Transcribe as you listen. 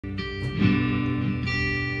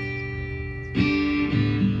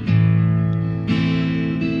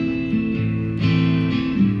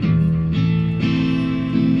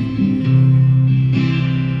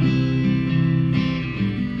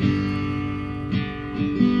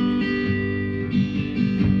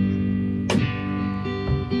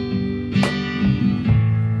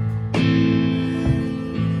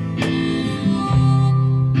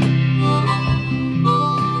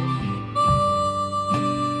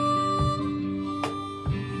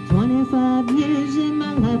25 years and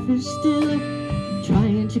my life is still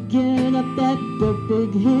trying to get up that great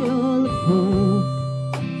big hill of hope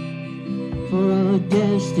for a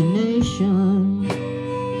destination.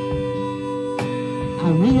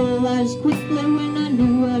 I realized quickly when I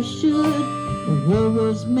knew I should, the world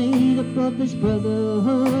was made up of this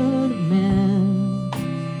brotherhood of man,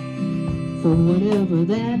 for whatever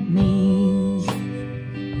that means.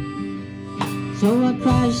 So I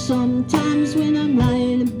cry sometimes when I'm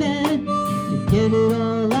lying in bed to get it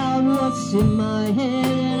all out what's in my head,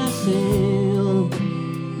 and I feel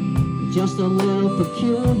just a little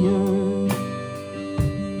peculiar.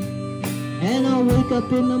 And I wake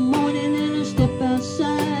up in the morning and I step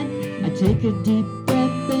outside, I take a deep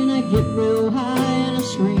breath and I get real high, and I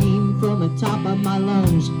scream from the top of my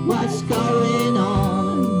lungs, what's going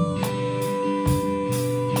on?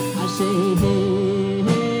 I say, hey,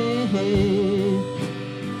 hey, hey,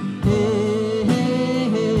 hey, hey,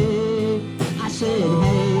 hey. I said,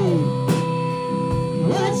 hey,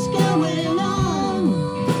 what's going on?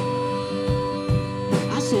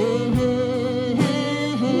 I said, hey,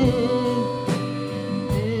 hey, hey,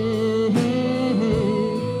 hey, hey, hey.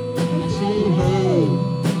 I said, hey,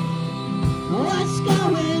 what's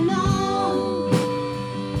going on?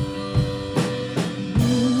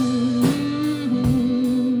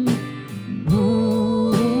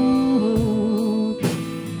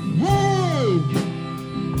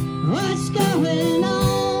 What's going on?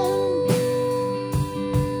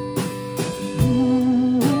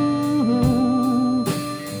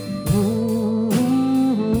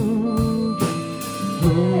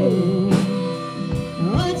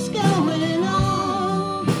 What's going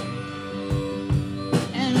on?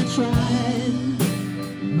 And I tried,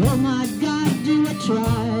 oh my God, do I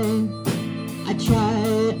try? I try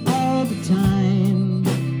all the time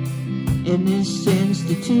in this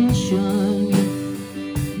institution.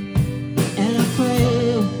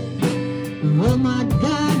 Oh my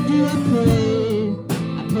God, do I pray?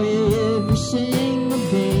 I pray every single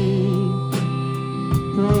day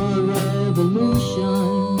for a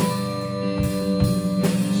revolution.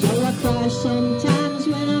 So I cry sometimes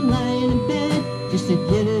when I'm lying in bed just to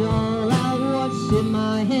get it all out what's in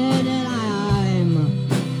my head, and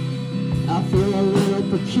I feel a little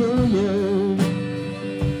peculiar.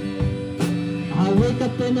 I wake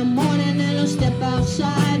up in the morning and I step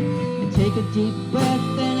outside, take a deep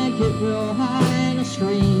breath and I get real high, and I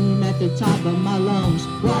scream at the top of my lungs,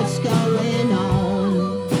 what's going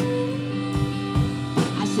on?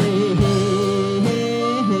 I say, hey,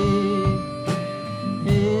 hey, hey,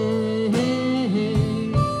 hey, hey,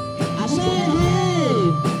 hey. I say, hey,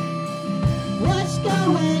 what's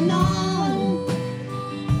going on?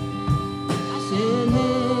 I said,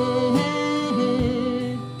 hey, hey,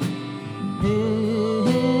 hey, hey,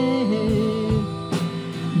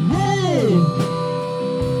 hey.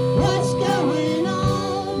 What's going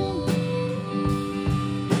on?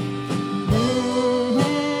 Hey,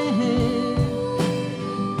 hey, hey,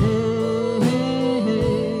 hey, hey,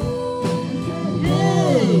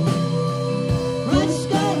 hey, what's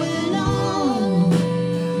going on?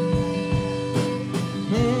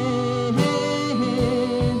 Hey, hey,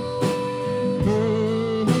 hey,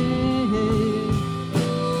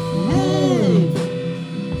 hey,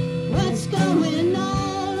 what's going on?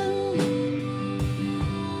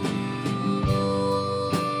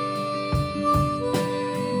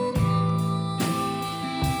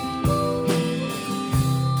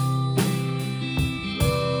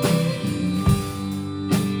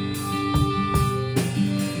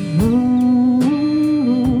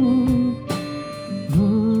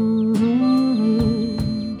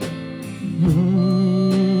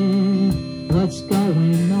 What's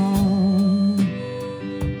going on?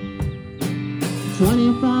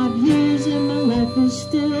 25 years and my life is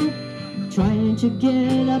still trying to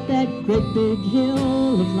get up that great big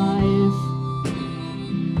hill